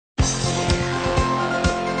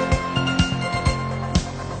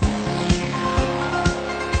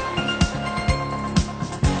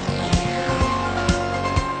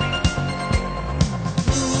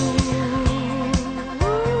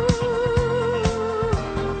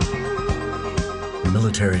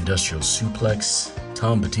military-industrial suplex,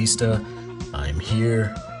 Tom Batista. I'm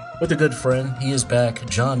here with a good friend. He is back,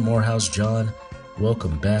 Joh Moorehouse. John,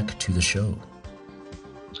 welcome back to the show.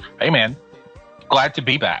 Hey, man. Glad to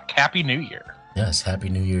be back. Happy New Year. Yes, Happy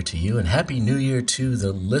New Year to you, and Happy New Year to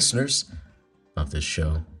the listeners of this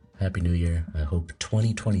show. Happy New Year. I hope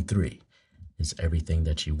 2023 is everything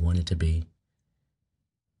that you want it to be,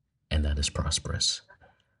 and that is prosperous.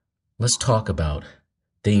 Let's talk about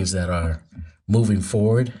things that are moving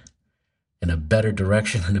forward in a better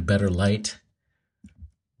direction, in a better light.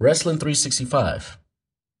 Wrestling 365.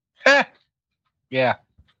 Yeah.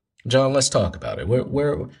 John, let's talk about it.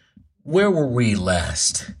 Where were we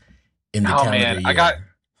last in the calendar year?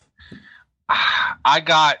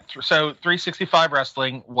 So 365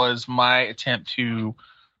 Wrestling was my attempt to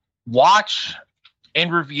watch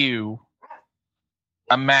and review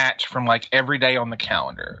a match from like every day on the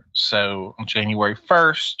calendar. So on January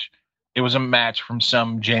 1st, it was a match from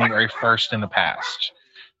some January 1st in the past.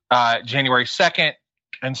 January 2nd,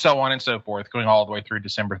 and so on and so forth, going all the way through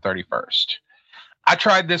December 31st. I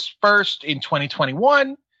tried this first in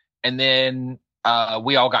 2021, and then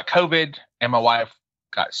we all got COVID, and my wife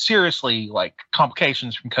got seriously like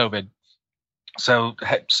complications from COVID, so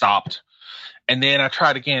it stopped. And then I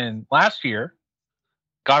tried again last year,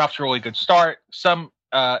 got off to a really good start. Some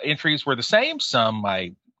entries were the same, some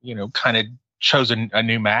I kind of chose a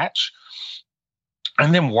new match.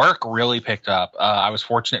 And then work really picked up. I was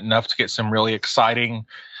fortunate enough to get some really exciting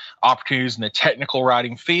opportunities in the technical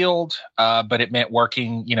writing field, but it meant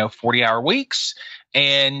working 40-hour weeks.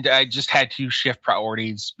 And I just had to shift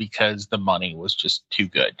priorities because the money was just too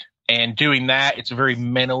good. And doing that, it's a very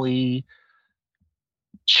mentally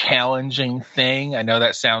challenging thing. I know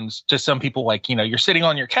that sounds to some people like, you're sitting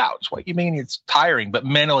on your couch. What do you mean it's tiring? But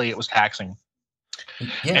mentally it was taxing.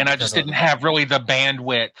 Yeah, and I just didn't have really the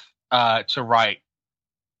bandwidth to write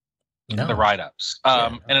the write-ups.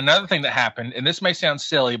 And another thing that happened, and this may sound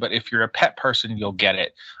silly, but if you're a pet person, you'll get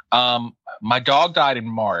it. My dog died in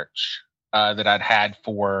March that I'd had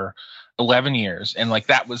for 11 years. And like,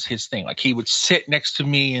 that was his thing. Like, he would sit next to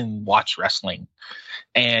me and watch wrestling.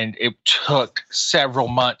 And it took several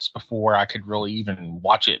months before I could really even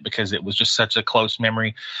watch it because it was just such a close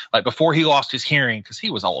memory. Like, before he lost his hearing, because he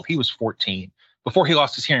was old, he was 14. Before he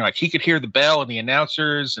lost his hearing, like, he could hear the bell and the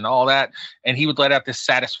announcers and all that. And he would let out this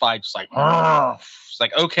satisfied, just like, it's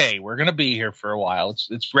like, okay, we're going to be here for a while.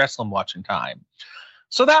 It's wrestling watching time.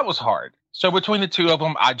 So that was hard. So between the two of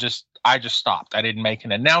them, I just stopped. I didn't make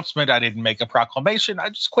an announcement. I didn't make a proclamation. I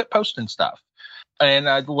just quit posting stuff. And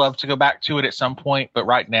I'd love to go back to it at some point. But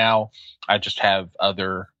right now, I just have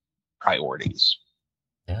other priorities.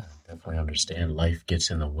 Yeah, definitely understand. Life gets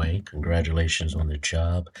in the way. Congratulations on the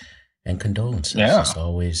job. And condolences. Yeah. It's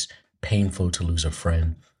always painful to lose a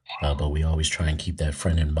friend, but we always try and keep that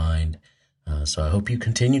friend in mind. So I hope you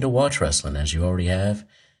continue to watch wrestling as you already have,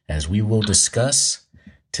 as we will discuss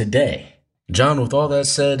today. John, with all that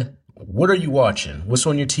said, what are you watching? What's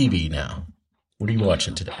on your TV now? What are you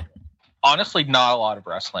watching today? Honestly, not a lot of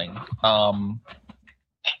wrestling.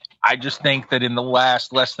 I just think that in the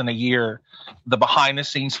last less than a year, the behind the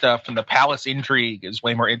scenes stuff and the palace intrigue is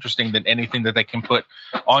way more interesting than anything that they can put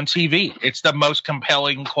on TV. It's the most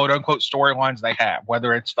compelling, quote unquote, storylines they have,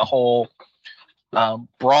 whether it's the whole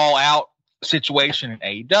brawl out situation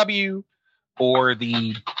in AEW or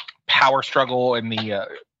the power struggle and the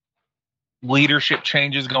leadership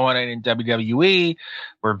changes going on in WWE,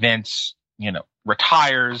 where Vince,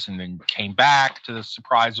 retires and then came back to the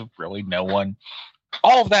surprise of really no one.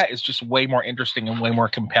 All of that is just way more interesting and way more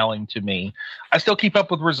compelling to me. I still keep up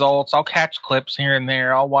with results. I'll catch clips here and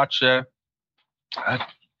there. I'll watch a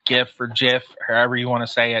GIF or GIF, however you want to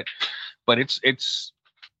say it. But it's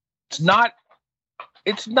not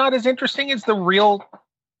as interesting as the real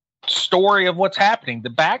story of what's happening. The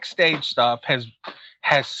backstage stuff has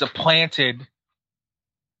supplanted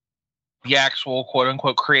the actual quote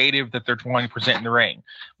unquote creative that they're trying to present in the ring,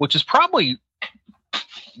 which is probably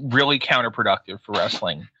really counterproductive for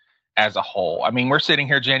wrestling as a whole. I mean, we're sitting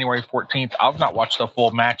here January 14th. I've not watched the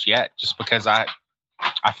full match yet just because I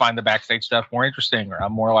find the backstage stuff more interesting, or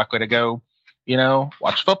I'm more likely to go,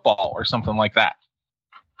 watch football or something like that.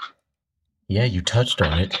 Yeah, you touched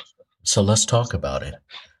on it. So let's talk about it.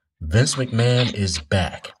 Vince McMahon is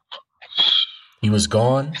back. He was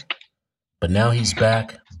gone, but now he's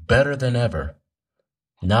back better than ever.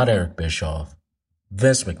 Not Eric Bischoff,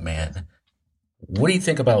 Vince McMahon. What do you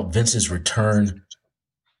think about Vince's return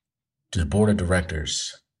to the board of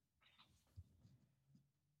directors?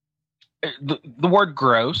 The word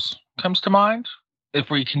gross comes to mind. If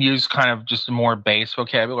we can use kind of just a more base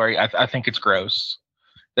vocabulary, I think it's gross.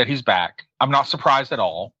 that he's back. I'm not surprised at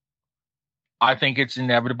all. I think it's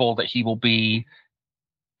inevitable that he will be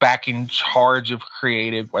back in charge of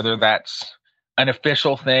creative, whether that's an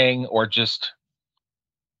official thing or just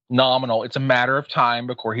nominal. It's a matter of time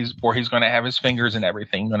before he's going to have his fingers in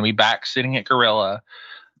everything. Going to be back sitting at Gorilla,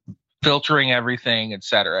 filtering everything,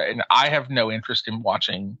 etc. And I have no interest in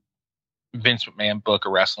watching Vince McMahon book a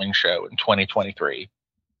wrestling show in 2023.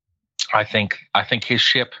 I think his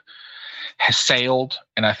ship has sailed,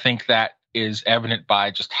 and I think that is evident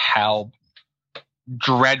by just how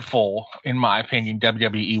dreadful, in my opinion,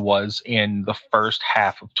 WWE was in the first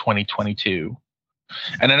half of 2022.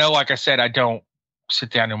 And I know, like I said, I don't sit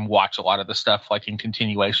down and watch a lot of the stuff like in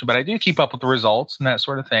continuation, but I do keep up with the results and that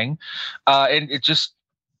sort of thing. And it just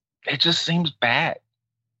seems bad.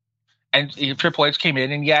 And Triple H came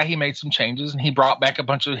in, and yeah, he made some changes, and he brought back a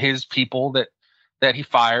bunch of his people that he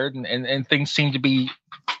fired, and things seem to be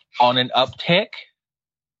on an uptick.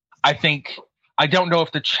 I don't know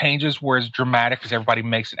if the changes were as dramatic as everybody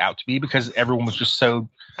makes it out to be, because everyone was just so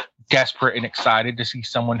desperate and excited to see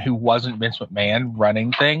someone who wasn't Vince McMahon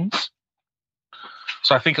running things.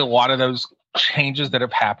 So I think a lot of those changes that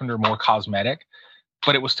have happened are more cosmetic,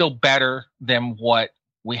 but it was still better than what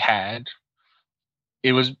we had.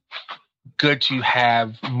 It was good to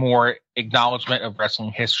have more acknowledgement of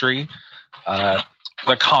wrestling history.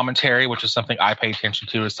 The commentary, which is something I pay attention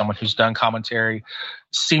to as someone who's done commentary,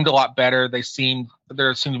 seemed a lot better. There seemed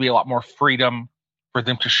to be a lot more freedom for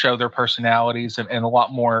them to show their personalities, and a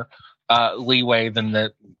lot more leeway than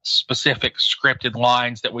the specific scripted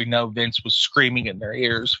lines that we know Vince was screaming in their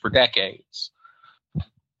ears for decades.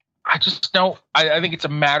 I just don't. I think it's a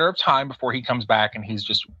matter of time before he comes back and he's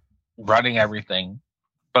just running everything,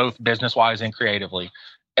 both business-wise and creatively.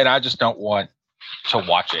 And I just don't want to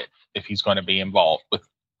watch it if he's going to be involved with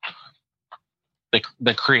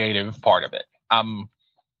the creative part of it. I'm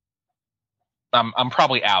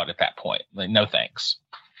probably out at that point. Like, no thanks.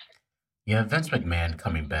 Yeah, Vince McMahon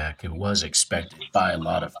coming back, it was expected by a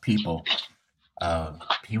lot of people.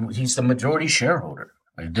 He's the majority shareholder.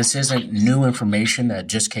 This isn't new information that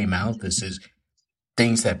just came out. This is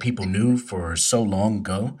things that people knew for so long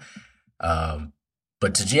ago.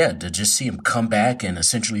 But to just see him come back and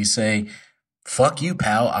essentially say, fuck you,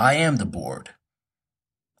 pal, I am the board.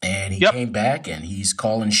 And he came back and he's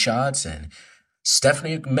calling shots, and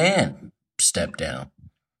Stephanie McMahon stepped down.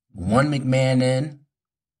 One McMahon in,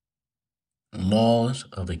 laws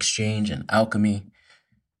of exchange and alchemy.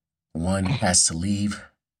 One has to leave.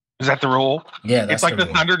 Is that the rule? Yeah, that's it's like the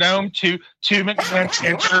rule. Thunderdome. Two McMahon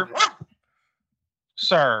enter.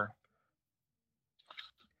 Sir.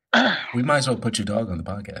 We might as well put your dog on the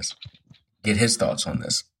podcast. Get his thoughts on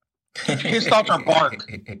this. His thoughts are bark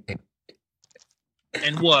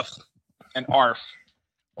and woof and arf.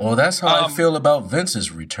 Well, that's how I feel about Vince's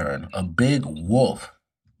return. A big wolf.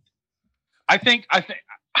 I think.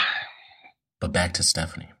 But back to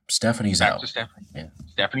Stephanie. Stephanie's out. Back to Stephanie. Yeah.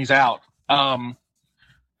 Stephanie's out. I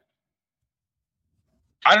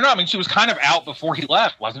don't know. I mean, she was kind of out before he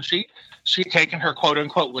left, wasn't she? She had taken her quote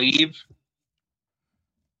unquote leave.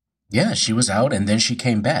 Yeah, she was out, and then she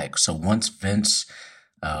came back. So once Vince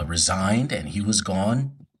resigned and he was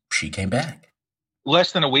gone, she came back.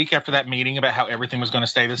 Less than a week after that meeting about how everything was going to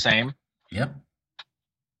stay the same. Yep.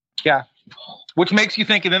 Yeah. Which makes you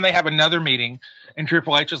think, and then they have another meeting, and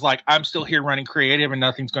Triple H is like, I'm still here running creative and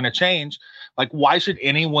nothing's going to change. Like, why should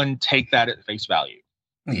anyone take that at face value?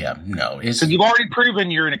 Yeah, no. Because you've already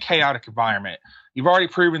proven you're in a chaotic environment. You've already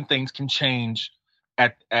proven things can change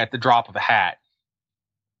at the drop of a hat.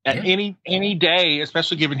 At any day,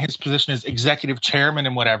 especially given his position as executive chairman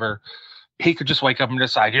and whatever, he could just wake up and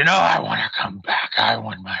decide, I want to come back. I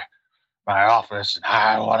want my office, and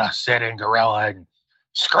I want to sit in Gorilla and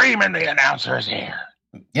scream in the announcer's ear.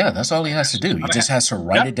 Yeah, that's all he has to do. He just has to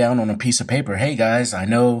write it down on a piece of paper. Hey, guys, I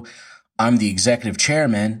know I'm the executive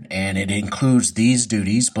chairman, and it includes these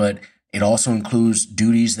duties, but it also includes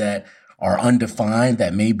duties that are undefined,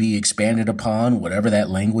 that may be expanded upon, whatever that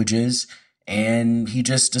language is. And he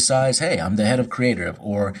just decides, hey, I'm the head of creative.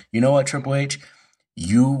 Or, you know what, Triple H?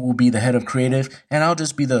 You will be the head of creative, and I'll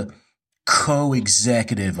just be the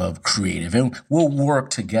co-executive of creative. And we'll work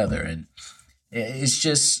together. And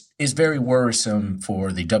it's very worrisome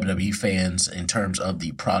for the WWE fans in terms of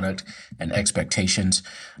the product and expectations.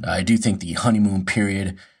 I do think the honeymoon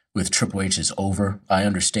period with Triple H is over. I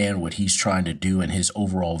understand what he's trying to do and his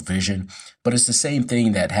overall vision, but it's the same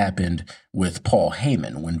thing that happened with Paul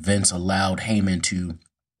Heyman when Vince allowed Heyman to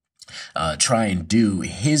try and do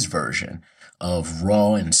his version of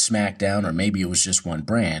Raw and SmackDown, or maybe it was just one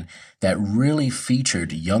brand that really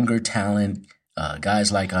featured younger talent,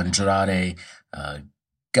 guys like Andrade,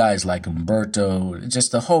 guys like Humberto,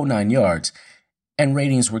 just the whole 9 yards. And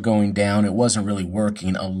ratings were going down. It wasn't really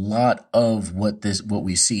working. A lot of what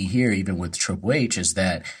we see here, even with Triple H, is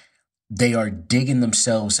that they are digging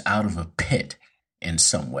themselves out of a pit in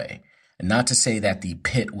some way. And not to say that the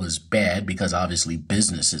pit was bad, because obviously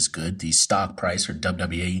business is good. The stock price for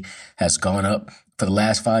WWE has gone up for the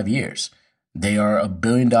last 5 years. They are a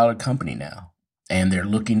billion-dollar company now, and they're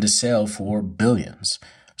looking to sell for billions.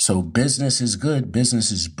 So business is good.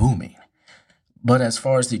 Business is booming. But as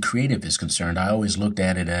far as the creative is concerned, I always looked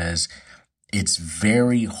at it as it's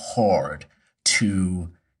very hard to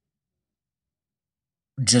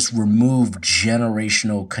just remove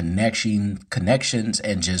generational connections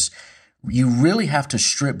and just, you really have to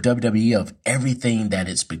strip WWE of everything that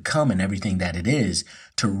it's become and everything that it is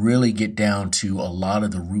to really get down to a lot of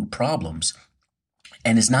the root problems.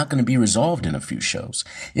 And it's not going to be resolved in a few shows.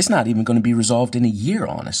 It's not even going to be resolved in a year,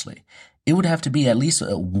 honestly. It would have to be at least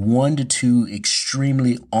a 1 to 2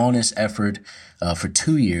 extremely honest effort for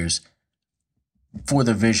 2 years for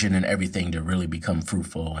the vision and everything to really become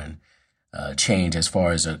fruitful and change as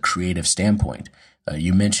far as a creative standpoint.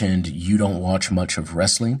 You mentioned you don't watch much of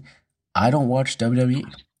wrestling. I don't watch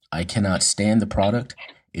WWE. I cannot stand the product.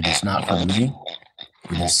 It is not for me.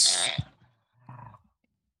 It is...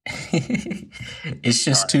 it's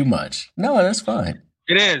just too much. No, that's fine.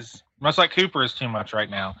 It is. Much like Cooper is too much right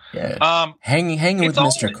now. Yeah. Hanging with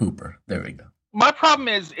Mr. Cooper. There we go. My problem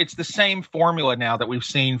is it's the same formula now that we've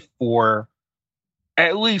seen for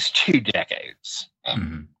at least 2 decades.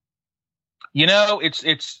 Mm-hmm. You know, it's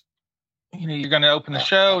you're going to open the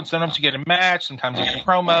show, and sometimes you get a match, sometimes you get a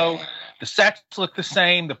promo. The sets look the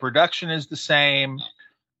same. The production is the same.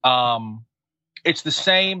 It's the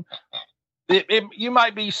same. You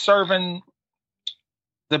might be serving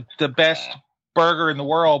the best burger in the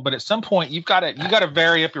world, but at some point you got to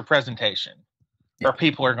vary up your presentation, or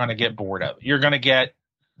people are going to get bored of it. You're going to get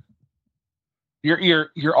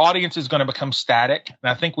your audience is going to become static, and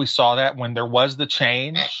I think we saw that when there was the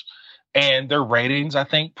change, and their ratings, I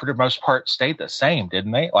think, for the most part, stayed the same,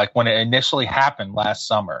 didn't they? Like when it initially happened last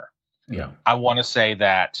summer. Yeah, I want to say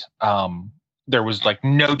that there was like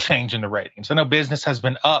no change in the ratings. I know business has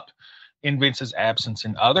been up in Vince's absence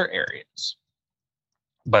in other areas,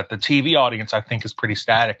 but the TV audience, I think, is pretty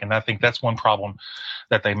static. And I think that's one problem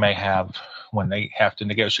that they may have when they have to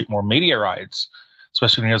negotiate more media rights,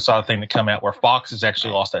 especially when you saw a thing that come out where Fox has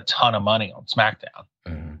actually lost a ton of money on SmackDown.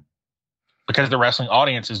 Mm-hmm. Because the wrestling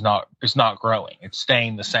audience is not growing. It's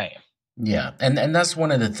staying the same. Yeah. And that's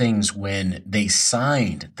one of the things when they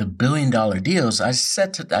signed the $1 billion deals, I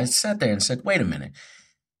sat there and said, wait a minute.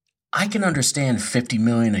 I can understand $50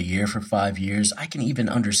 million a year for 5 years. I can even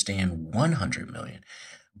understand $100 million.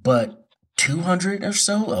 But 200 or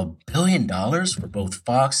so, $1 billion for both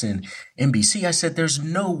Fox and NBC, I said there's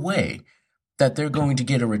no way that they're going to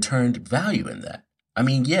get a returned value in that. I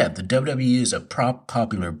mean, yeah, the WWE is a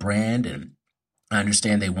popular brand, and I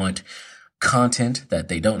understand they want content that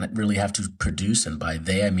they don't really have to produce. And by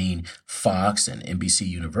they, I mean Fox and NBC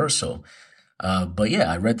Universal. But yeah,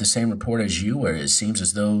 I read the same report as you, where it seems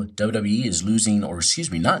as though WWE is losing, or excuse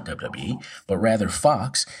me, not WWE, but rather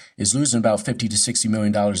Fox is losing about $50 to $60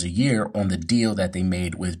 million a year on the deal that they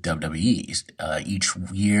made with WWE. Each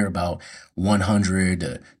year, about $100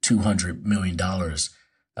 to $200 million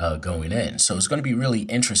going in. So it's going to be really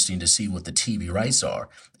interesting to see what the TV rights are,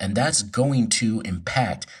 and that's going to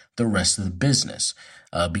impact the rest of the business.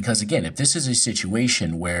 Because again, if this is a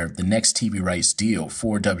situation where the next TV rights deal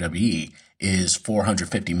for WWE is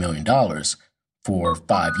 $450 million for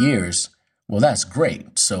 5 years, well, that's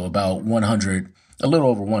great. So about a little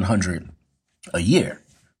over 100 a year,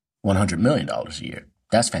 $100 million a year.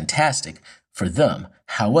 That's fantastic for them.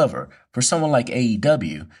 However, for someone like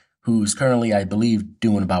AEW, who's currently, I believe,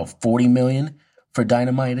 doing about $40 million for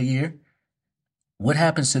Dynamite a year, what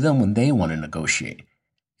happens to them when they want to negotiate?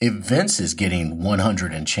 If Vince is getting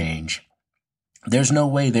 100 and change, there's no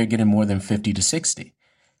way they're getting more than 50 to 60.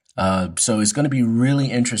 So it's going to be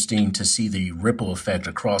really interesting to see the ripple effect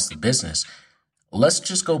across the business. Let's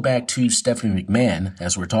just go back to Stephanie McMahon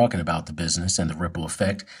as we're talking about the business and the ripple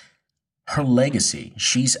effect. Her legacy.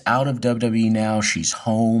 She's out of WWE now. She's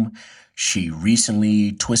home. She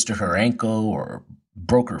recently twisted her ankle or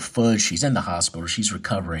broke her foot. She's in the hospital. She's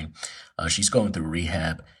recovering. She's going through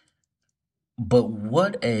rehab. But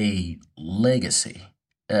what a legacy.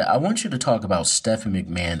 I want you to talk about Stephanie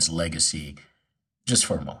McMahon's legacy just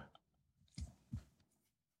for a moment.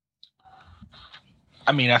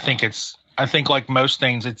 I mean, I think like most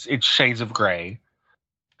things, it's shades of gray.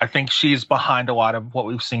 I think she's behind a lot of what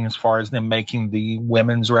we've seen as far as them making the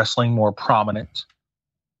women's wrestling more prominent.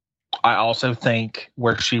 I also think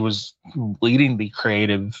where she was leading the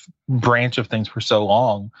creative branch of things for so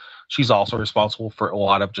long, she's also responsible for a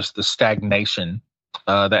lot of just the stagnation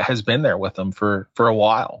that has been there with them for a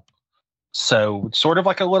while. So it's sort of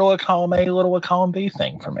like a little column A, little column B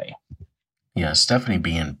thing for me. Yeah, Stephanie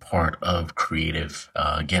being part of creative.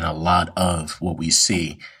 Again, a lot of what we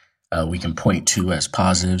see, we can point to as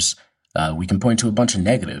positives. We can point to a bunch of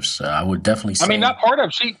negatives. I would definitely say. I mean, not part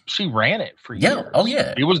of. She ran it for years. Oh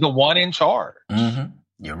yeah. He was the one in charge. Mm-hmm.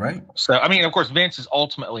 You're right. So I mean, of course, Vince is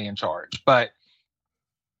ultimately in charge, but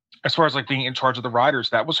as far as like being in charge of the writers,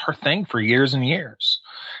 that was her thing for years and years.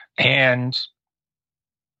 And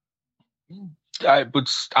I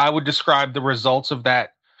would describe the results of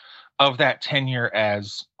that tenure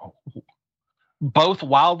as both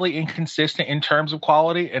wildly inconsistent in terms of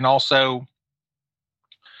quality and also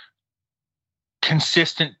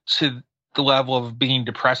consistent to the level of being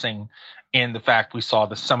depressing in the fact we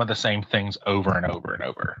saw some of the same things over and over and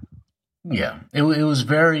over. Yeah, it was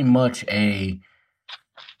very much a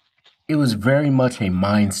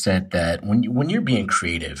mindset that when you're being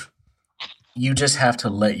creative, you just have to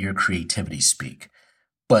let your creativity speak.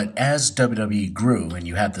 But as WWE grew and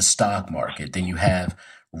you have the stock market, then you have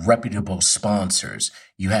reputable sponsors,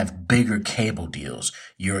 you have bigger cable deals,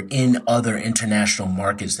 you're in other international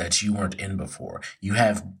markets that you weren't in before, you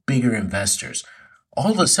have bigger investors.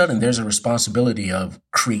 All of a sudden, there's a responsibility of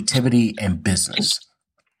creativity and business.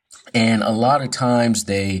 And a lot of times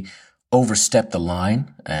they overstep the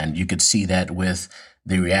line, and you could see that with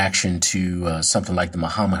the reaction to something like the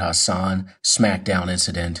Muhammad Hassan SmackDown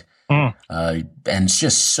incident, and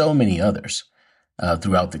just so many others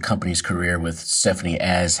throughout the company's career with Stephanie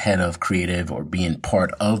as head of creative or being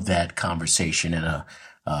part of that conversation in a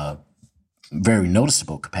very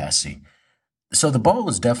noticeable capacity. So the ball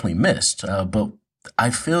was definitely missed, but I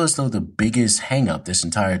feel as though the biggest hang-up this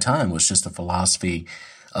entire time was just the philosophy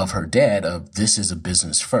of her dad of this is a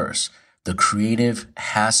business first. The creative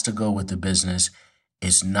has to go with the business.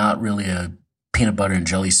 It's not really a peanut butter and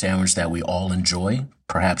jelly sandwich that we all enjoy.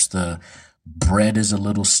 Perhaps the bread is a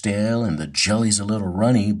little stale and the jelly's a little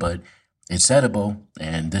runny, but it's edible,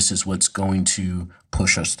 and this is what's going to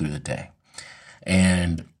push us through the day.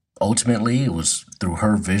 And ultimately, it was through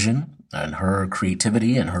her vision and her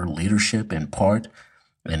creativity and her leadership in part,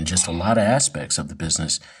 and just a lot of aspects of the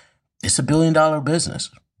business. It's $1 billion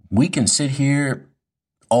business. We can sit here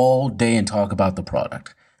all day and talk about the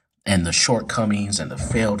product and the shortcomings and the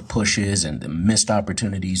failed pushes and the missed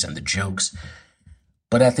opportunities and the jokes.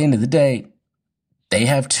 But at the end of the day, they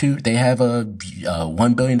have a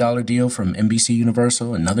 $1 billion deal from NBC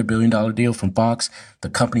Universal, another $1 billion deal from Fox. The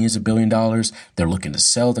company is $1 billion. They're looking to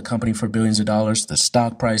sell the company for billions of dollars. The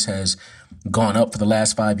stock price has gone up for the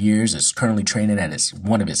last 5 years. It's currently trading at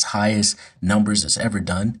one of its highest numbers it's ever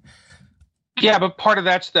done. Yeah, but part of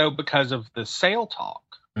that's, though, because of the sale talk.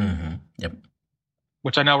 Mm-hmm. Yep.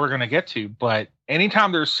 Which I know we're going to get to, but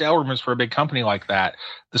anytime there's sale rumors for a big company like that,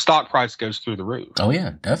 the stock price goes through the roof. Oh,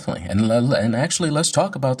 yeah, definitely. And actually, let's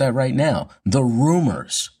talk about that right now. The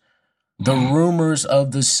rumors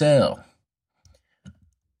of the sale.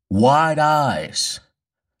 Wide eyes.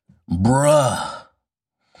 Bruh.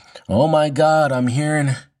 Oh, my God, I'm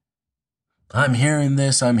hearing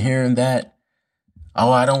this, I'm hearing that.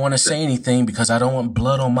 Oh, I don't want to say anything because I don't want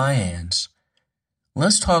blood on my hands.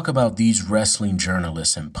 Let's talk about these wrestling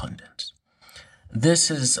journalists and pundits. This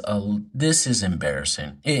is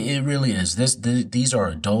embarrassing. It really is. These are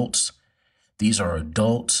adults. These are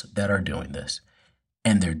adults that are doing this,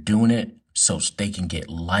 and they're doing it so they can get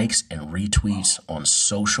likes and retweets on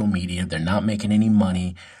social media. They're not making any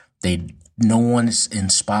money. No one is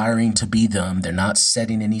inspiring to be them. They're not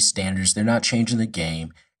setting any standards. They're not changing the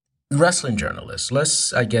game. Wrestling journalists.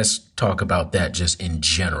 Let's, I guess, talk about that just in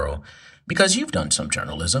general. Because you've done some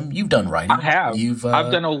journalism, you've done writing. I have.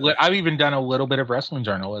 I've even done a little bit of wrestling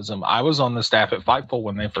journalism. I was on the staff at Fightful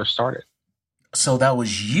when they first started. So that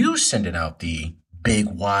was you sending out the big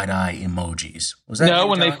wide eye emojis. Was that no?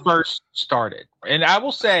 When they first started, and I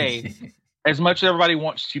will say, as much as everybody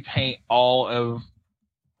wants to paint all of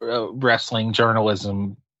wrestling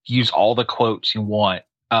journalism, use all the quotes you want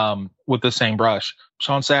with the same brush.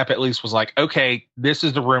 Sean Sapp at least was like, okay, this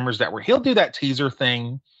is the rumors that he'll do that teaser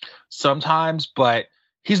thing sometimes, but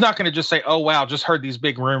he's not going to just say, oh, wow, just heard these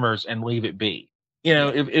big rumors and leave it be. You know,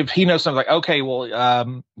 if he knows something like, okay, well,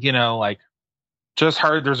 like just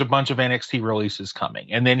heard there's a bunch of NXT releases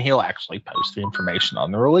coming, and then he'll actually post the information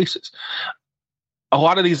on the releases. A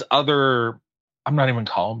lot of these other, I'm not even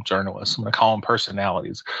calling them journalists, I'm going to call them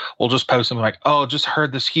personalities, will just post them like, oh, just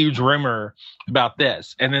heard this huge rumor about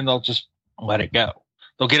this, and then they'll just let it go.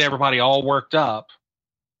 They'll get everybody all worked up,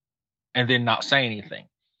 and then not say anything,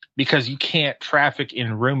 because you can't traffic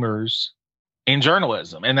in rumors in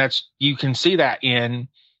journalism. And you can see that in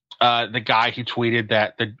the guy who tweeted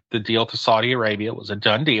that the deal to Saudi Arabia was a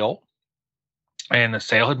done deal and the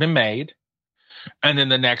sale had been made. And then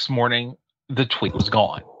the next morning, the tweet was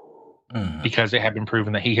gone because it had been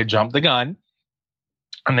proven that he had jumped the gun,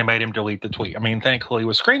 and they made him delete the tweet. I mean, thankfully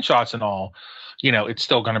with screenshots and all, it's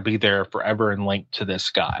still going to be there forever and linked to this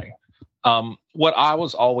guy. What I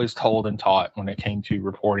was always told and taught when it came to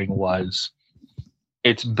reporting was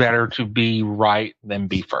it's better to be right than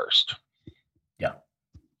be first. Yeah.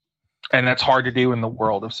 And that's hard to do in the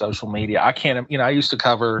world of social media. I can't, I used to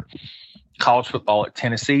cover college football at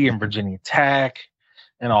Tennessee and Virginia Tech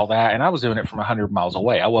and all that. And I was doing it from 100 miles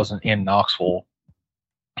away. I wasn't in Knoxville,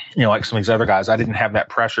 like some of these other guys. I didn't have that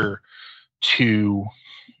pressure to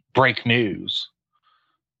break news.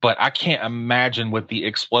 But I can't imagine with the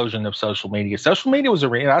explosion of social media. Social media was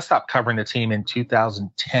around. I stopped covering the team in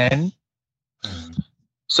 2010.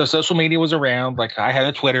 So social media was around. Like, I had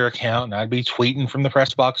a Twitter account, and I'd be tweeting from the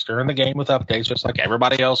press box during the game with updates, just like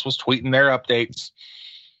everybody else was tweeting their updates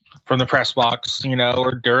from the press box,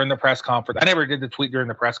 or during the press conference. I never did the tweet during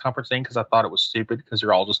the press conference thing because I thought it was stupid, because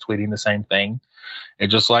you're all just tweeting the same thing.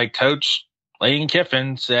 It's just like Coach Lane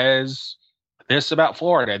Kiffin says this about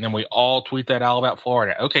Florida, and then we all tweet that all about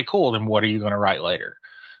Florida. Okay, cool. Then what are you going to write later?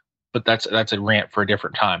 But that's a rant for a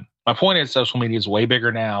different time. My point is, social media is way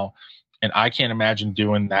bigger now, and I can't imagine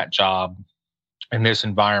doing that job in this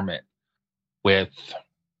environment with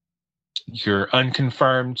your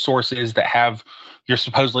unconfirmed sources that have your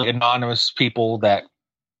supposedly anonymous people that,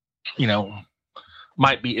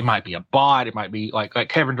 might be a bot. It might be like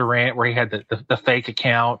Kevin Durant, where he had the fake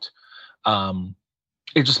account.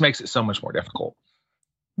 It just makes it so much more difficult.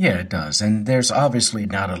 Yeah, it does. And there's obviously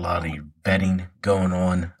not a lot of vetting going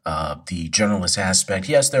on. The journalist aspect,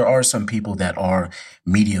 yes, there are some people that are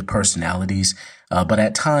media personalities, but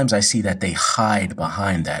at times I see that they hide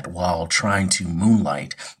behind that while trying to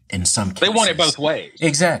moonlight in some cases. They want it both ways.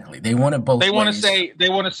 Exactly. They want it both ways. They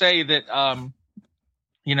want to say that,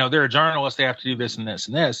 they're a journalist, they have to do this and this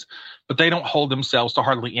and this, but they don't hold themselves to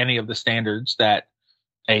hardly any of the standards that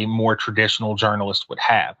a more traditional journalist would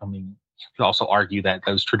have. I mean, you could also argue that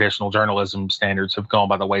those traditional journalism standards have gone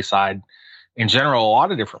by the wayside in general, a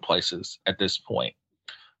lot of different places at this point.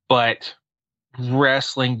 But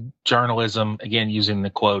wrestling journalism, again, using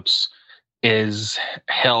the quotes, is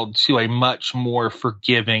held to a much more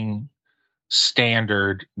forgiving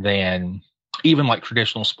standard than even like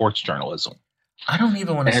traditional sports journalism. I don't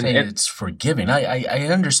even want to say it's forgiving. I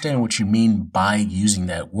understand what you mean by using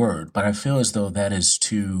that word, but I feel as though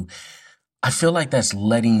I feel like that's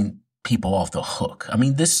letting people off the hook. I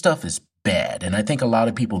mean, this stuff is bad, and I think a lot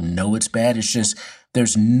of people know it's bad. It's just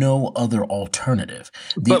there's no other alternative.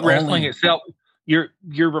 But wrestling itself, you're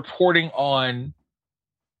reporting on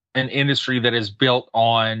an industry that is built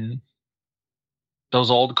on those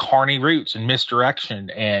old carny roots and misdirection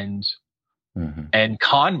and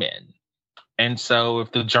con men. And so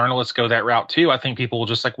if the journalists go that route too, I think people will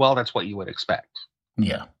just like, well, that's what you would expect.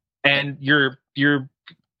 Yeah. And your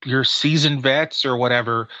seasoned vets or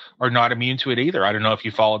whatever are not immune to it either. I don't know if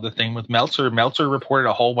you followed the thing with Meltzer. Meltzer reported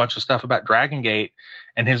a whole bunch of stuff about Dragon Gate,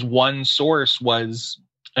 and his one source was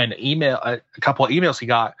an email, a couple of emails he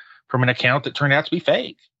got from an account that turned out to be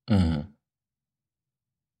fake. Mm-hmm.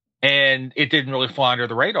 And it didn't really fly under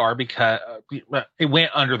the radar because it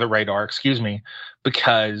went under the radar,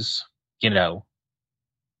 because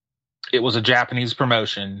it was a Japanese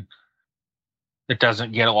promotion that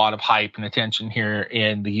doesn't get a lot of hype and attention here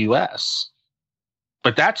in the US.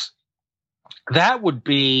 But that would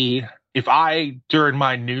be if I, during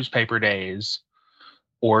my newspaper days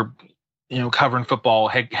or, covering football,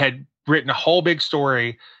 had written a whole big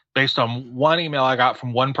story based on one email I got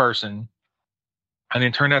from one person. And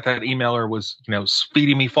it turned out that emailer was,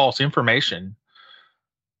 feeding me false information.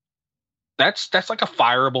 That's like a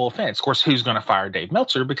fireable offense. Of course, who's going to fire Dave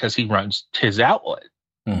Meltzer because he runs his outlet?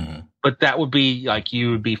 Mm-hmm. But that would be like, you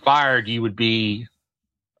would be fired. You would be,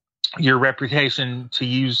 your reputation, to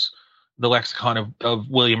use the lexicon of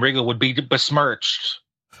William Regal, would be besmirched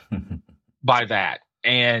by that.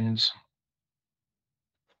 And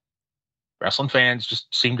wrestling fans just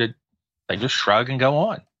they just shrug and go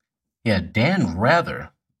on. Yeah, Dan Rather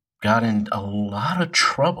got in a lot of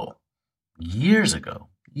trouble years ago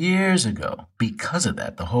because of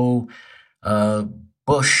that. The whole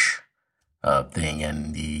Bush thing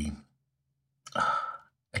and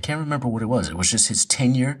I can't remember what it was. It was just his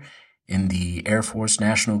tenure in the Air Force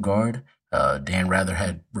National Guard. Dan Rather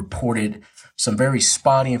had reported some very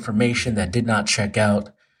spotty information that did not check out.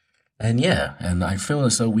 And yeah, and I feel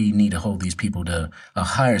as though we need to hold these people to a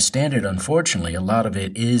higher standard. Unfortunately, a lot of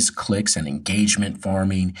it is clicks and engagement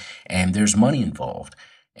farming, and there's money involved.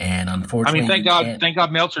 And I mean, unfortunately, you can't. thank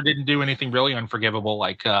God Meltzer didn't do anything really unforgivable,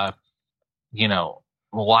 like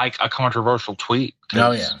like a controversial tweet.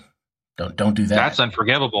 Oh yeah, don't do that. That's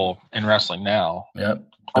unforgivable in wrestling now. Yep.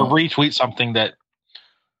 Or retweet something that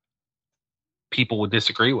people would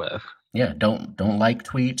disagree with. Yeah, don't like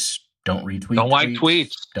tweets. Don't retweet. Don't like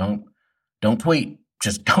tweets. Don't tweet.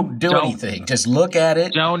 Just don't do anything. Just look at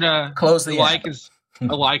it. Don't close the like app.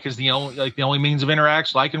 A like is the only means of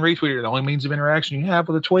interaction. Like and retweet are the only means of interaction you have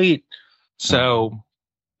with a tweet. So,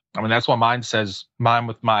 I mean, that's why mine says mine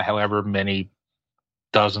with my however many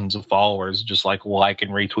dozens of followers, just like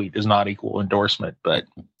and retweet does not equal endorsement. But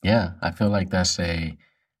yeah, I feel like that's a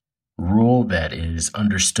rule that is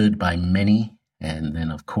understood by many and then,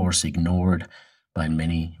 of course, ignored by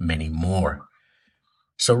many, many more.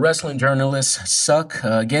 So wrestling journalists suck.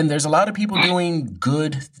 Again, there's a lot of people doing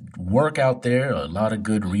good work out there, a lot of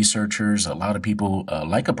good researchers, a lot of people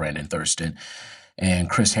like a Brandon Thurston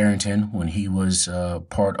and Chris Harrington when he was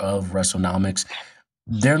part of WrestleNomics.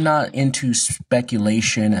 They're not into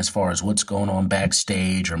speculation as far as what's going on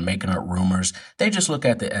backstage or making up rumors. They just look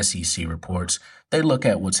at the SEC reports. They look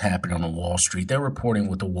at what's happening on Wall Street. They're reporting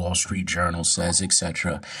what the Wall Street Journal says,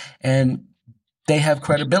 etc. And they have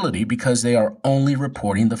credibility because they are only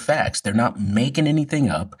reporting the facts. They're not making anything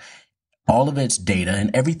up. All of it's data, and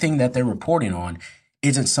everything that they're reporting on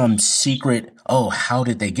isn't some secret, oh, how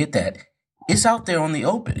did they get that? It's out there on the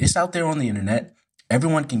open. It's out there on the internet.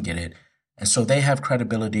 Everyone can get it. And so they have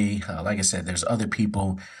credibility. Like I said, there's other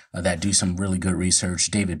people that do some really good research.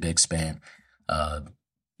 David Bixpan. I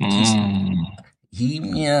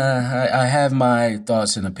have my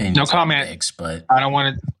thoughts and opinions. No comment. Bix, but I don't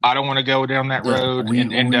want to go down that road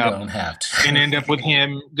and end up with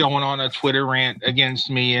him going on a Twitter rant against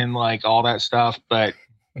me and like all that stuff. But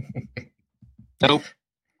nope.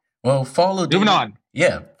 Well, follow. Moving on.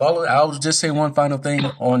 Yeah, follow. I'll just say one final thing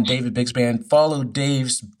on David Bixpan. Follow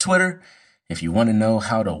Dave's Twitter if you want to know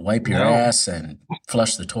how to wipe your ass and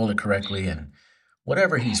flush the toilet correctly and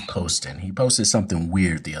whatever he's posting. He posted something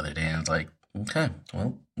weird the other day, and I was like, okay,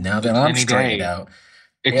 well, now that I'm straightened out.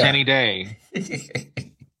 It's any day.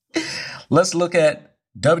 Let's look at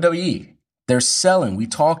WWE. They're selling. We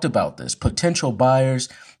talked about this. Potential buyers.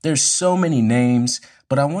 There's so many names,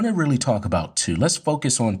 but I want to really talk about two. Let's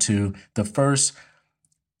focus on two. The first,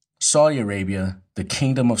 Saudi Arabia, the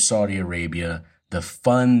Kingdom of Saudi Arabia, the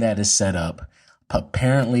fund that is set up.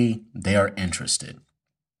 Apparently, they are interested.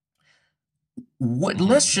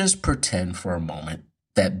 Let's just pretend for a moment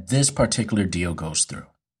that this particular deal goes through.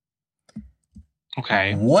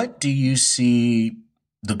 Okay. What do you see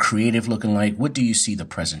the creative looking like? What do you see the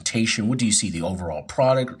presentation? What do you see the overall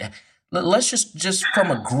product? Let's just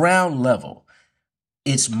from a ground level.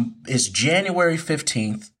 It's January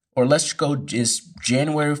 15th, or let's go, it's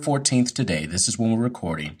January 14th today. This is when we're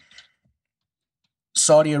recording.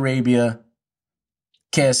 Saudi Arabia,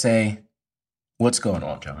 KSA, what's going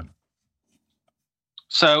on, John?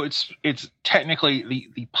 So it's technically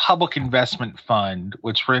the Public Investment Fund,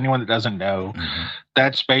 which for anyone that doesn't know,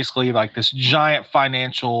 that's basically like this giant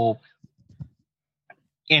financial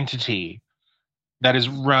entity that is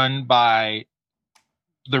run by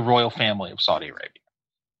the royal family of Saudi Arabia.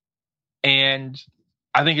 And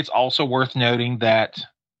I think it's also worth noting that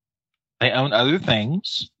they own other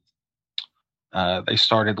things. They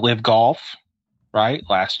started Live Golf, right,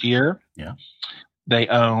 last year. Yeah. They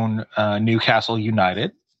own Newcastle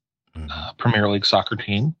United, Premier League soccer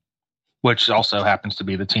team, which also happens to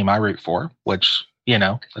be the team I root for, which,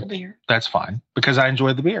 that's fine because I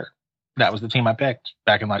enjoy the beer. That was the team I picked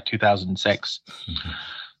back in like 2006.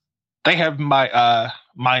 They have my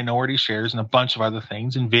minority shares in a bunch of other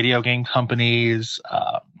things in video game companies,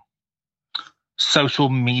 social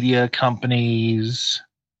media companies,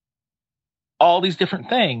 all these different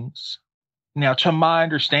things. Now, to my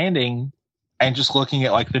understanding, and just looking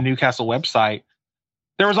at like the Newcastle website,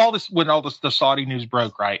 there was all this when the Saudi news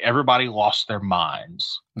broke, right? Everybody lost their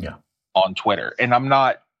minds on Twitter. And I'm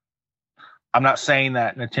not saying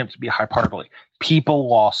that in an attempt to be hyperbole. People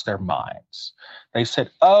lost their minds. They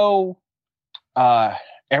said,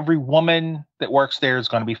 every woman that works there is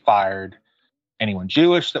going to be fired. Anyone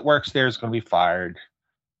Jewish that works there is going to be fired.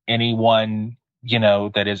 Anyone,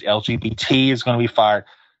 that is LGBT is going to be fired.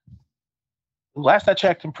 Last I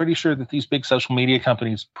checked, I'm pretty sure that these big social media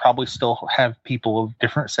companies probably still have people of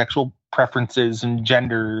different sexual preferences and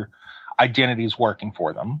gender identities working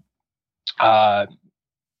for them.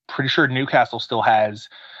 Pretty sure Newcastle still has,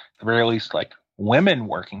 at the very least, like women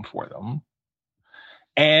working for them.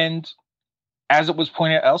 And as it was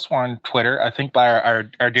pointed out elsewhere on Twitter, I think by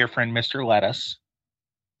our dear friend Mr. Lettuce,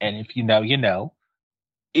 and if you know, you know,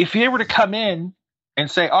 if he were to come in and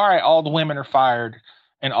say, all right, all the women are fired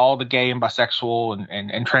and all the gay and bisexual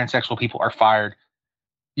and transsexual people are fired,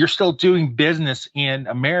 you're still doing business in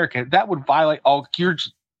America, that would violate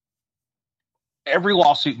every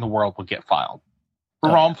lawsuit in the world would get filed for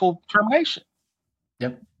wrongful termination.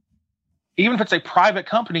 Yep. Even if it's a private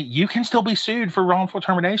company, you can still be sued for wrongful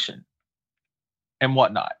termination and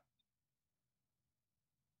whatnot.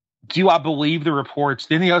 Do I believe the reports?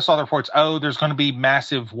 Then you saw the reports, there's going to be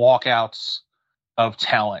massive walkouts of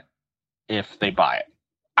talent if they buy it.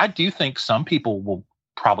 I do think some people will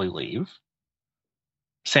probably leave.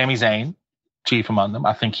 Sami Zayn, chief among them,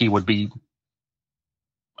 I think he would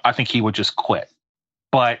just quit.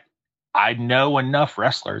 But I know enough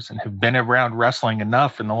wrestlers and have been around wrestling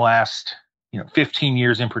enough in the last 15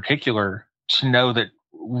 years in particular to know that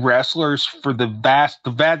wrestlers, for the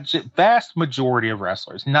vast majority of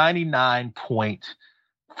wrestlers,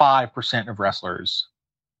 99.5% of wrestlers,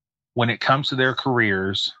 when it comes to their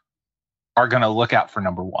careers, are going to look out for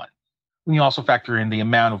number one. When you also factor in the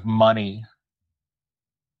amount of money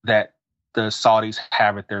that the Saudis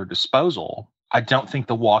have at their disposal, I don't think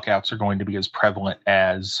the walkouts are going to be as prevalent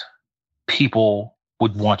as people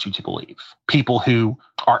would want you to believe. People who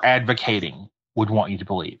are advocating would want you to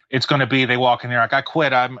believe. It's going to be, they walk in there like, I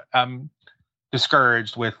quit. I'm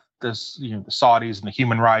discouraged with this, the Saudis and the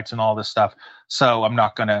human rights and all this stuff. So I'm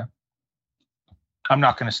not going to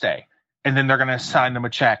stay. And then they're going to sign them a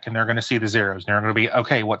check and they're going to see the zeros. And they're going to be,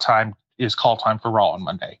 okay, what time is call time for Raw on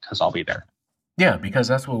Monday? Because I'll be there. Yeah, because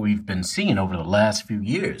that's what we've been seeing over the last few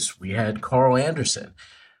years. We had Carl Anderson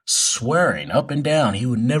swearing up and down he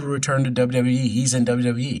would never return to WWE. He's in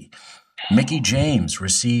WWE. Mickie James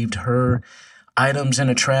received her items in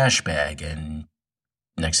a trash bag, and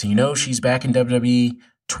next thing you know, she's back in WWE,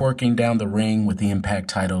 twerking down the ring with the Impact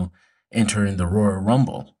title, entering the Royal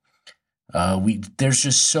Rumble. There's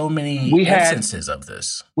just so many instances of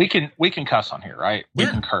this. We can cuss on here, right? We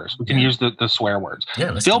can curse. We can use the swear words.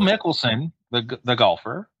 Yeah, Phil Mickelson, the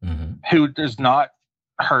golfer, who does not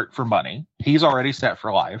hurt for money. He's already set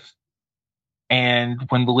for life. And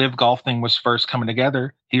when the Live Golf thing was first coming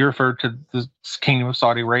together, he referred to the Kingdom of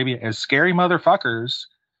Saudi Arabia as scary motherfuckers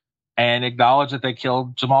and acknowledged that they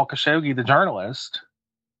killed Jamal Khashoggi, the journalist.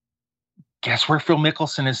 Guess where Phil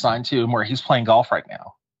Mickelson is signed to and where he's playing golf right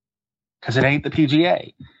now? Because it ain't the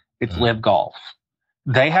PGA. It's Live Golf.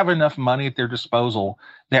 They have enough money at their disposal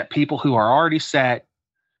that people who are already set,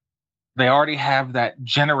 they already have that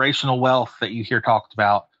generational wealth that you hear talked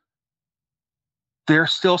about. They're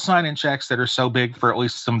still signing checks that are so big for at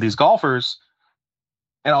least some of these golfers,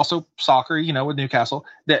 and also soccer, with Newcastle,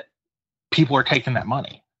 that people are taking that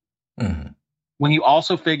money. Mm-hmm. When you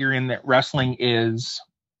also figure in that wrestling is,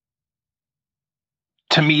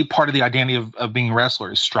 to me, part of the identity of being a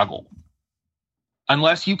wrestler is struggle.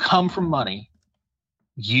 Unless you come from money,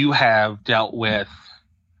 you have dealt with,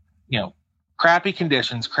 crappy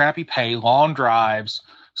conditions, crappy pay, long drives,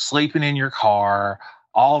 sleeping in your car,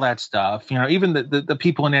 all that stuff. Even the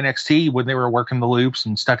people in NXT when they were working the loops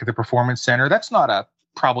and stuck at the Performance Center, that's not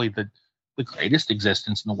probably the greatest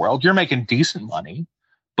existence in the world. You're making decent money,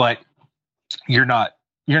 but you're not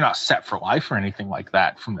set for life or anything like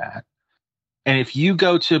that from that. And if you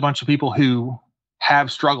go to a bunch of people who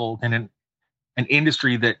have struggled in an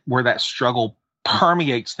industry where that struggle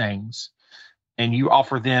permeates things, and you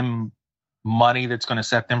offer them money that's going to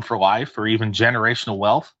set them for life or even generational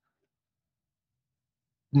wealth,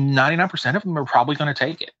 99% of them are probably going to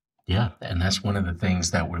take it. Yeah, and that's one of the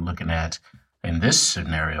things that we're looking at in this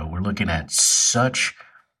scenario. We're looking at such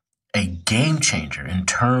a game changer in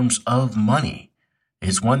terms of money.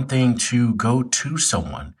 It's one thing to go to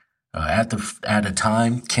someone. At a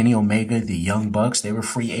time, Kenny Omega, the Young Bucks, they were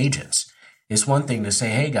free agents. It's one thing to say,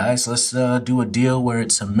 hey, guys, let's do a deal where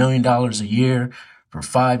it's $1 million a year for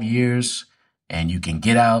 5 years, and you can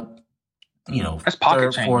get out, that's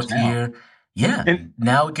third, fourth year. Yeah, and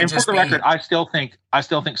now it can just for the record, I still think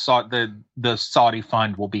the Saudi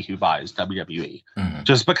fund will be who buys WWE. Mm-hmm.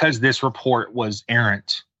 Just because this report was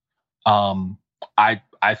errant, I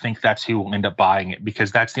think that's who will end up buying it,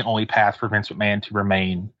 because that's the only path for Vince McMahon to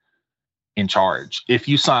remain in charge. If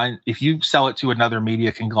you sell it to another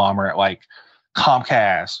media conglomerate like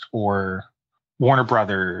Comcast or Warner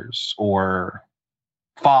Brothers or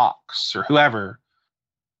Fox or whoever,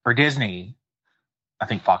 or Disney, I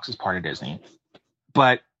think Fox is part of Disney.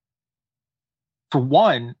 But for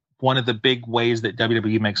one of the big ways that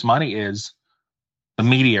WWE makes money is the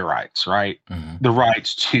media rights, right? Mm-hmm. The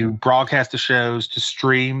rights to broadcast the shows, to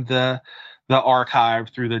stream the the archive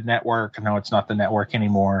through the network. No, it's not the network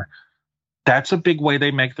anymore. That's a big way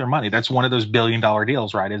they make their money. That's one of those $1 billion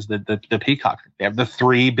deals, right? Is the Peacock. They have the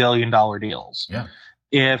 $3 billion deals. Yeah.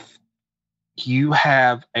 If you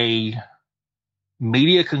have a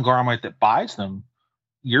media conglomerate that buys them,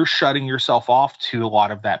 you're shutting yourself off to a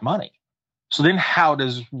lot of that money. So then how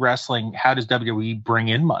does WWE bring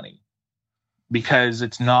in money? Because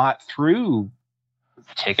it's not through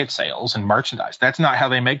ticket sales and merchandise. That's not how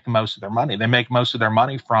they make the most of their money. They make most of their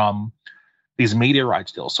money from these media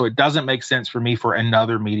rights deals. So it doesn't make sense for me for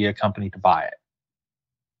another media company to buy it.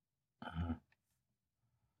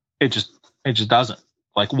 It just doesn't.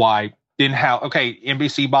 Like, why? Then how? Okay,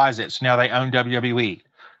 NBC buys it, so now they own WWE,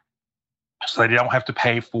 so they don't have to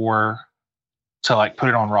pay to like put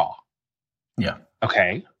it on Raw. Yeah.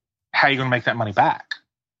 Okay, how are you going to make that money back?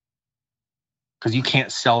 Because you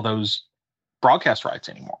can't sell those broadcast rights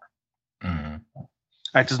anymore. Mm-hmm.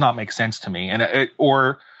 That does not make sense to me. And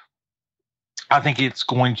or I think it's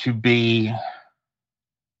going to be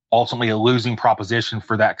ultimately a losing proposition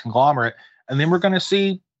for that conglomerate. And then we're going to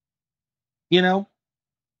see, you know,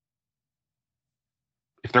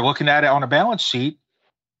 if they're looking at it on a balance sheet,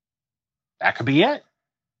 that could be it.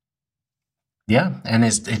 Yeah, and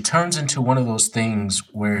it turns into one of those things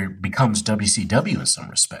where it becomes WCW in some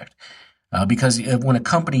respect. Because when a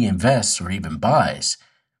company invests or even buys,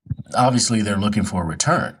 obviously they're looking for a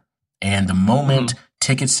return. And the moment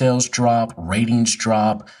ticket sales drop, ratings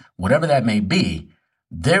drop, whatever that may be,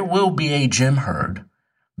 there will be a Jim Herd.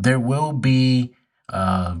 There will be,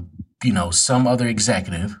 some other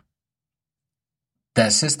executive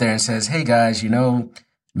that sits there and says, hey, guys,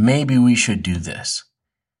 maybe we should do this.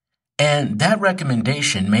 And that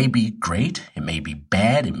recommendation may be great. It may be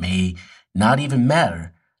bad. It may not even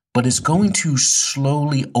matter. But it's going to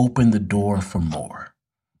slowly open the door for more.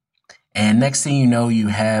 And next thing you know,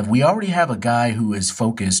 we already have a guy who is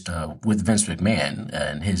focused with Vince McMahon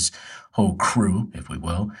and his whole crew, if we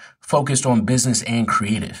will, focused on business and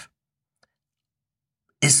creative.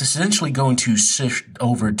 It's essentially going to shift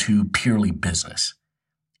over to purely business,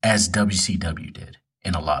 as WCW did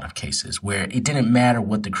in a lot of cases, where it didn't matter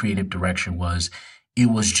what the creative direction was. It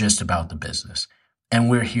was just about the business. And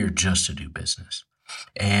we're here just to do business.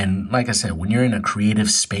 And like I said, when you're in a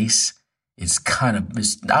creative space, I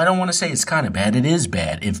don't want to say it's kind of bad. It is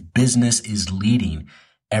bad if business is leading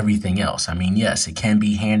everything else. I mean, yes, it can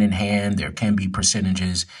be hand in hand. There can be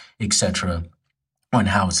percentages, etc., on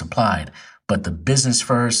how it's applied. But the business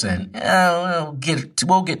first, and we'll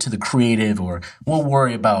get to the creative, or we'll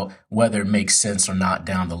worry about whether it makes sense or not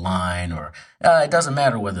down the line, or it doesn't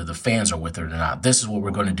matter whether the fans are with it or not. This is what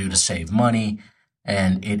we're going to do to save money,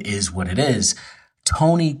 and it is what it is.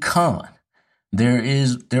 Tony Khan.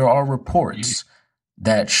 There are reports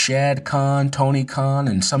that Shad Khan, Tony Khan,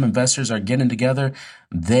 and some investors are getting together.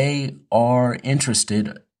 They are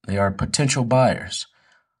interested. They are potential buyers.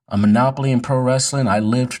 A monopoly in pro wrestling, I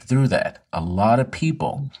lived through that. A lot of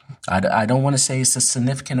people, I don't want to say it's a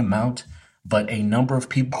significant amount, but a number of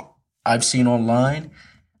people I've seen online,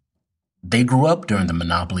 they grew up during the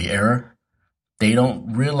monopoly era. They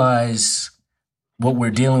don't realize what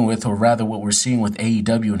we're dealing with, or rather what we're seeing with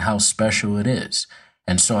AEW and how special it is.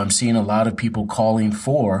 And so I'm seeing a lot of people calling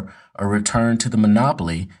for a return to the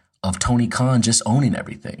monopoly of Tony Khan just owning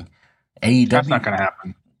everything. AEW, that's not going to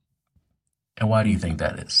happen. And why do you think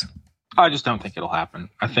that is? I just don't think it'll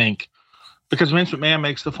happen. I think because Vince McMahon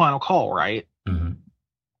makes the final call, right? Mm-hmm.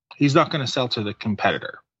 He's not going to sell to the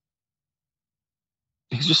competitor.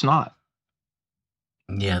 He's just not.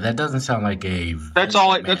 Yeah, that doesn't sound like a. That's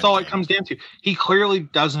all it comes down to. He clearly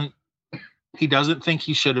doesn't. He doesn't think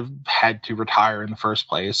he should have had to retire in the first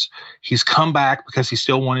place. He's come back because he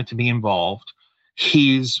still wanted to be involved.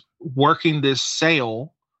 He's working this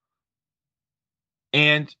sale,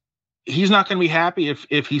 and he's not going to be happy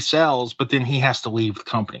if he sells, but then he has to leave the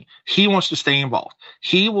company. He wants to stay involved.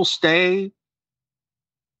 He will stay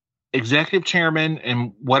executive chairman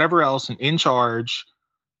and whatever else and in charge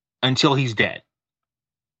until he's dead.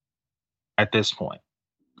 At this point.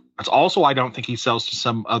 That's also, I don't think he sells to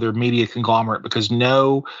some other media conglomerate, because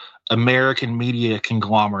no American media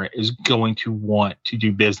conglomerate is going to want to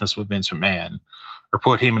do business with Vince McMahon or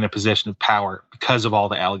put him in a position of power because of all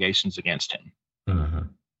the allegations against him. Mm-hmm.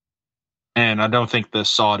 And I don't think the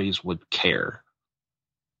Saudis would care.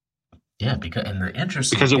 Yeah,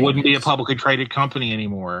 because it wouldn't be a publicly traded company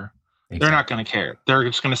anymore. Exactly. They're not going to care. They're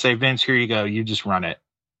just going to say, Vince, here you go. You just run it.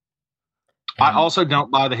 I also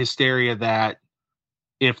don't buy the hysteria that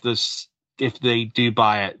if they do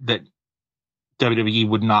buy it, that WWE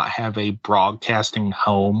would not have a broadcasting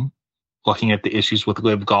home looking at the issues with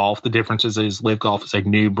Live Golf. The differences is Live Golf is a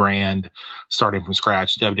new brand starting from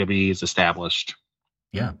scratch. WWE is established.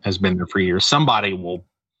 Yeah. Has been there for years. Somebody will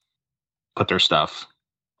put their stuff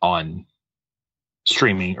on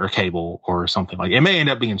streaming or cable or something like it. May end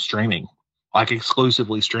up being streaming, like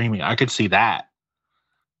exclusively streaming. I could see that.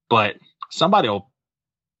 But somebody will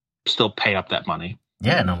still pay up that money.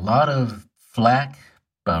 Yeah, and a lot of flack.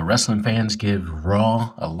 Wrestling fans give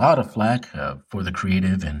Raw a lot of flack for the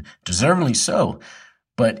creative, and deservingly so.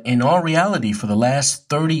 But in all reality, for the last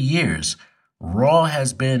 30 years, Raw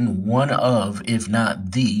has been one of, if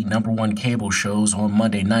not the number one cable shows on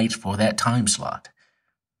Monday nights for that time slot.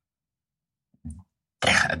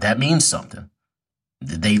 That means something.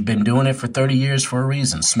 They've been doing it for 30 years for a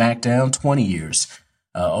reason. SmackDown, 20 years,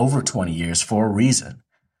 over 20 years for a reason.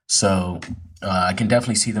 So I can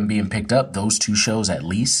definitely see them being picked up, those two shows at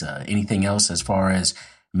least. Anything else as far as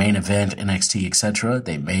main event, NXT, etc.,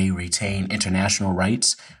 they may retain international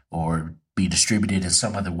rights or be distributed in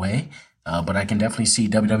some other way. But I can definitely see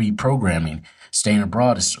WWE programming staying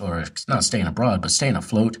abroad, or not staying abroad, but staying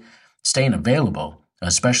afloat, staying available,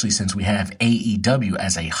 especially since we have AEW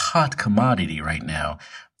as a hot commodity right now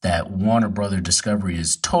that Warner Brother Discovery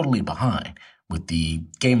is totally behind with the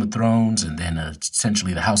Game of Thrones and then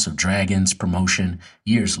essentially the House of Dragons promotion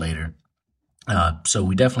years later. So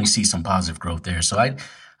we definitely see some positive growth there. So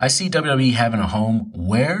I see WWE having a home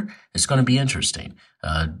where it's going to be interesting.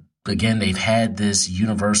 Again, they've had this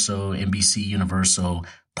NBC Universal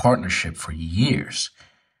partnership for years.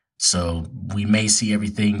 So we may see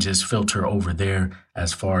everything just filter over there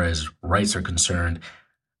as far as rights are concerned.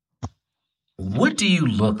 What do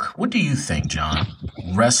you think, John,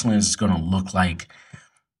 wrestling is going to look like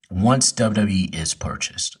once WWE is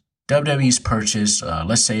purchased? WWE's purchased,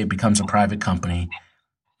 let's say it becomes a private company.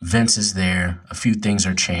 Vince is there. A few things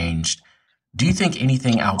are changed. Do you think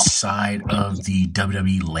anything outside of the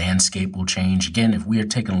WWE landscape will change? Again, if we are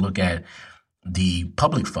taking a look at the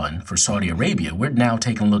public fund for Saudi Arabia, we're now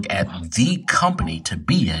taking a look at the company to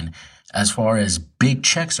be in as far as big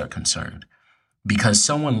checks are concerned. Because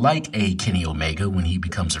someone like a Kenny Omega, when he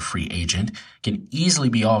becomes a free agent, can easily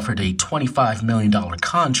be offered a $25 million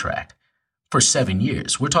contract for 7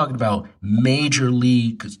 years. We're talking about Major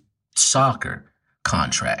League Soccer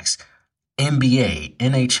contracts, NBA,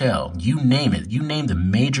 NHL, you name it. You name the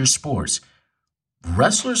major sports.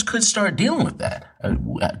 Wrestlers could start dealing with that.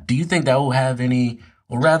 Do you think that will have any,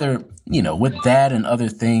 or rather, with that and other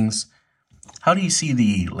things, how do you see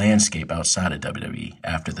the landscape outside of WWE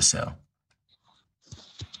after the sale?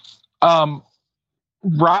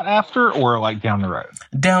 Right after or like down the road?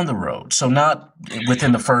 Down the road. So not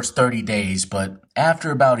within the first 30 days, but after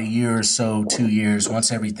about a year or so, 2 years,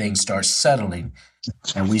 once everything starts settling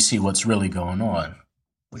and we see what's really going on.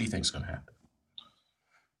 What do you think is going to happen?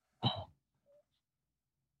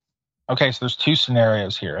 Okay, so there's two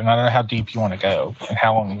scenarios here, and I don't know how deep you want to go and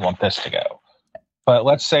how long you want this to go. But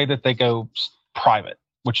let's say that they go private,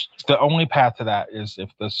 which the only path to that is if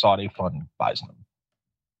the Saudi fund buys them.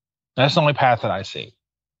 That's the only path that I see.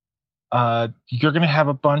 You're going to have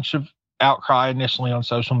a bunch of outcry initially on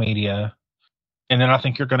social media. And then I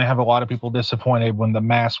think you're going to have a lot of people disappointed when the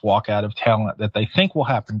mass walkout of talent that they think will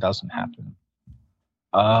happen doesn't happen.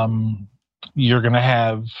 You're going to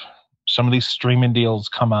have some of these streaming deals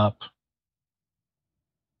come up.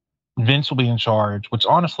 Vince will be in charge, which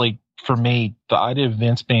honestly, for me, the idea of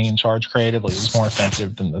Vince being in charge creatively is more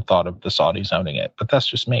offensive than the thought of the Saudis owning it. But that's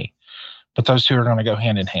just me. But those two are going to go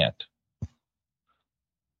hand in hand.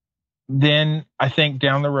 Then I think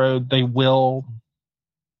down the road,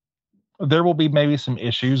 there will be maybe some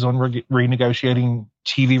issues on renegotiating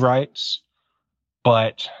TV rights,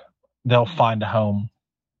 but they'll find a home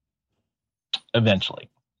eventually.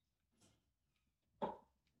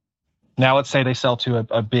 Now, let's say they sell to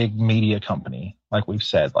a big media company, like we've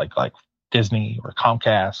said, like Disney or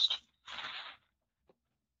Comcast.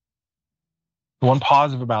 The one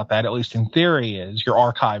positive about that, at least in theory, is your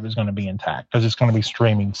archive is going to be intact because it's going to be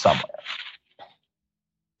streaming somewhere.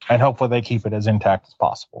 And hopefully they keep it as intact as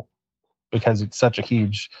possible because it's such a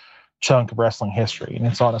huge chunk of wrestling history. And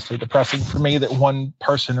it's honestly depressing for me that one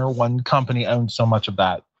person or one company owns so much of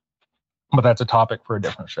that. But that's a topic for a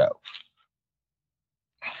different show.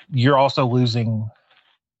 You're also losing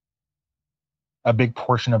a big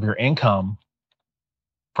portion of your income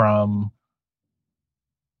from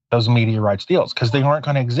those media rights deals because they aren't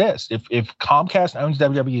going to exist. If Comcast owns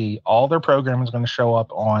WWE, all their programming is going to show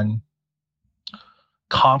up on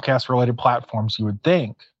Comcast-related platforms, you would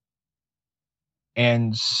think.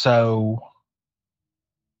 And so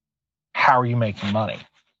how are you making money?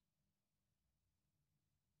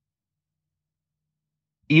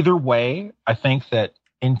 either way, I think that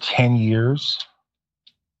in 10 years,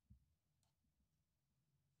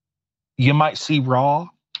 you might see Raw.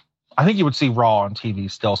 I think you would see Raw on TV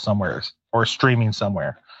still somewhere or streaming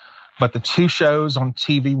somewhere. But the 2 shows on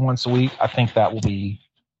TV once a week, I think that will be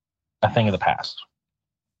a thing of the past.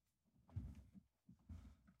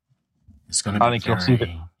 It's going to be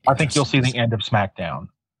I think you'll see the end of SmackDown.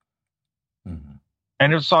 Mm-hmm.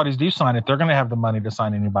 And if the Saudis do sign it, they're going to have the money to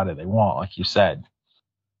sign anybody they want, like you said.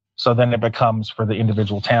 So then it becomes for the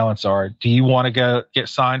individual talents do you want to go get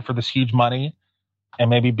signed for this huge money and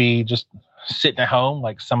maybe be just sitting at home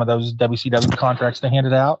like some of those WCW contracts they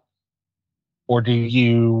handed out? Or do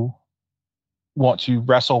you want to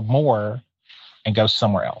wrestle more and go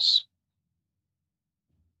somewhere else?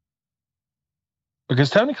 Because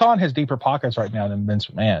Tony Khan has deeper pockets right now than Vince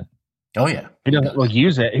McMahon. Oh, yeah. He doesn't really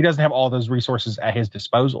use it. He doesn't have all those resources at his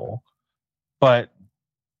disposal. But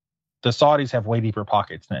the Saudis have way deeper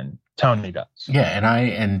pockets than Tony does. Yeah,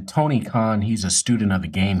 and Tony Khan, he's a student of the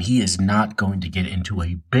game. He is not going to get into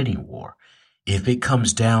a bidding war. If it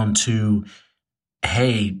comes down to,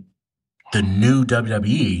 hey, the new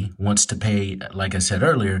WWE wants to pay, like I said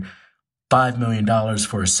earlier, $5 million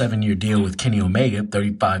for a 7-year deal with Kenny Omega,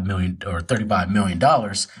 $35 million.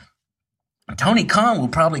 Tony Khan will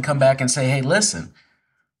probably come back and say, hey, listen,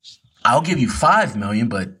 I'll give you $5 million,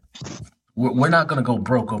 but we're not going to go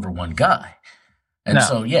broke over one guy. And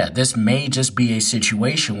so, yeah, this may just be a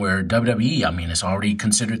situation where WWE, I mean, it's already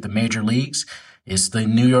considered the major leagues. It's the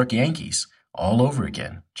New York Yankees all over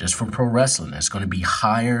again, just for pro wrestling. It's going to be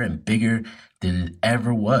higher and bigger than it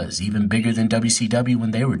ever was, even bigger than WCW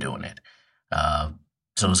when they were doing it.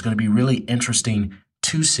 So it's going to be really interesting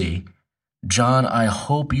to see. John, I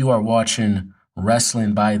hope you are watching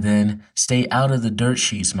wrestling by then. Stay out of the dirt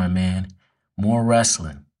sheets, my man. More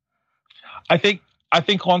wrestling. I think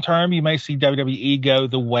long term you may see WWE go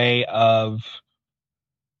the way of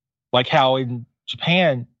like how in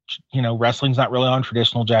Japan, wrestling's not really on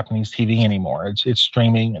traditional Japanese TV anymore. It's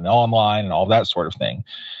streaming and online and all that sort of thing.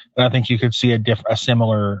 And I think you could see a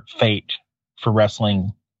similar fate for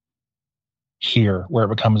wrestling here, where it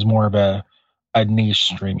becomes more of a niche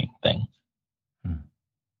streaming thing,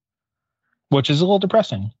 which is a little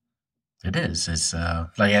depressing. It is. It's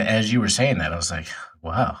like, as you were saying that, I was like,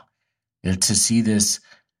 wow, to see this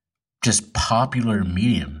just popular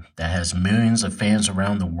medium that has millions of fans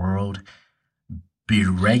around the world be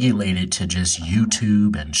regulated to just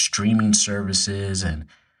YouTube and streaming services, and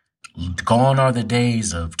gone are the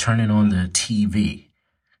days of turning on the TV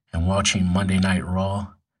and watching Monday Night Raw.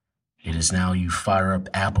 It is now you fire up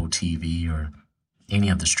Apple TV or any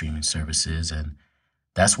of the streaming services, and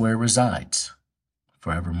that's where it resides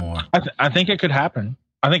forevermore. I think it could happen.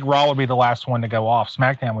 I think Raw would be the last one to go off.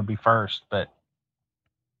 SmackDown would be first, but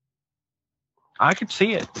I could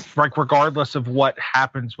see it. Like, regardless of what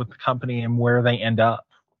happens with the company and where they end up,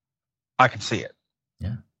 I could see it.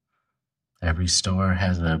 Yeah. Every star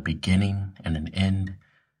has a beginning and an end,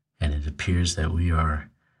 and it appears that we are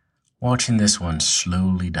watching this one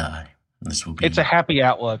slowly die. This will be. It's a happy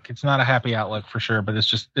outlook. It's not a happy outlook for sure, but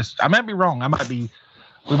it's I might be wrong.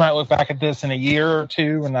 We might look back at this in a year or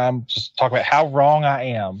two, and I'm just talking about how wrong I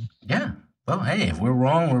am. Yeah. Well, hey, if we're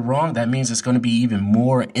wrong, we're wrong. That means it's going to be even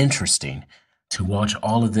more interesting to watch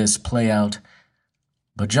all of this play out.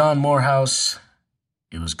 But Joh Moorehouse,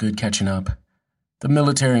 it was good catching up. The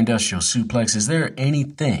Military Industrial Suplex, is there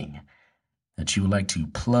anything that you would like to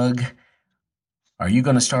plug? Are you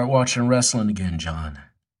going to start watching wrestling again, John?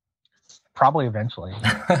 Probably eventually.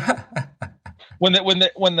 When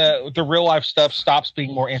the real life stuff stops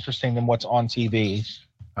being more interesting than what's on TV,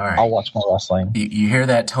 all right, I'll watch more wrestling. You hear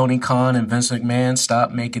that, Tony Khan and Vince McMahon?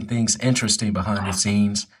 Stop making things interesting behind the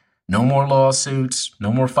scenes. No more lawsuits,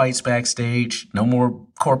 no more fights backstage, no more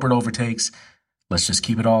corporate overtakes. Let's just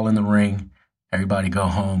keep it all in the ring. Everybody go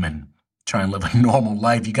home and try and live a normal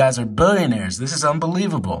life. You guys are billionaires. This is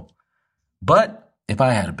unbelievable. But if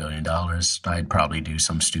I had $1 billion, I'd probably do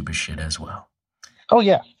some stupid shit as well. Oh,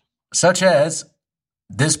 yeah. Such as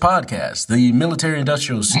this podcast, the Military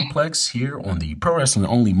Industrial Suplex, here on the Pro Wrestling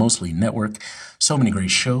Only Mostly Network. So many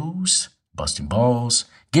great shows, Busting Balls,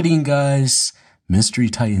 Gideon Guys, Mystery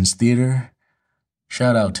Titans Theater.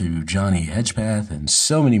 Shout out to Johnny Edgepath and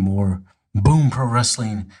so many more. Boom Pro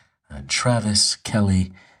Wrestling, and Travis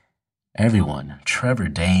Kelly, everyone. Trevor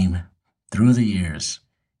Dame, through the years.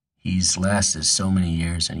 He's lasted so many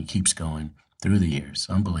years and he keeps going through the years.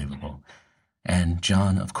 Unbelievable. And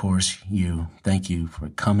John, of course, thank you for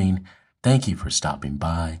coming. Thank you for stopping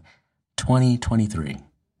by. 2023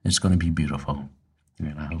 is going to be beautiful.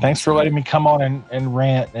 Thanks for letting me come on and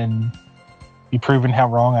rant and You've proven how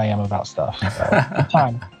wrong I am about stuff. So, good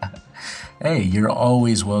time. Hey, you're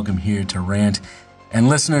always welcome here to rant. And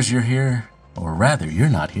listeners, you're here, or rather, you're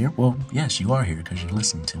not here. Well, yes, you are here because you're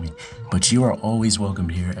listening to me. But you are always welcome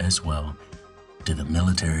here as well to the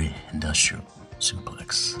Military Industrial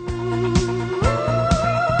Suplex.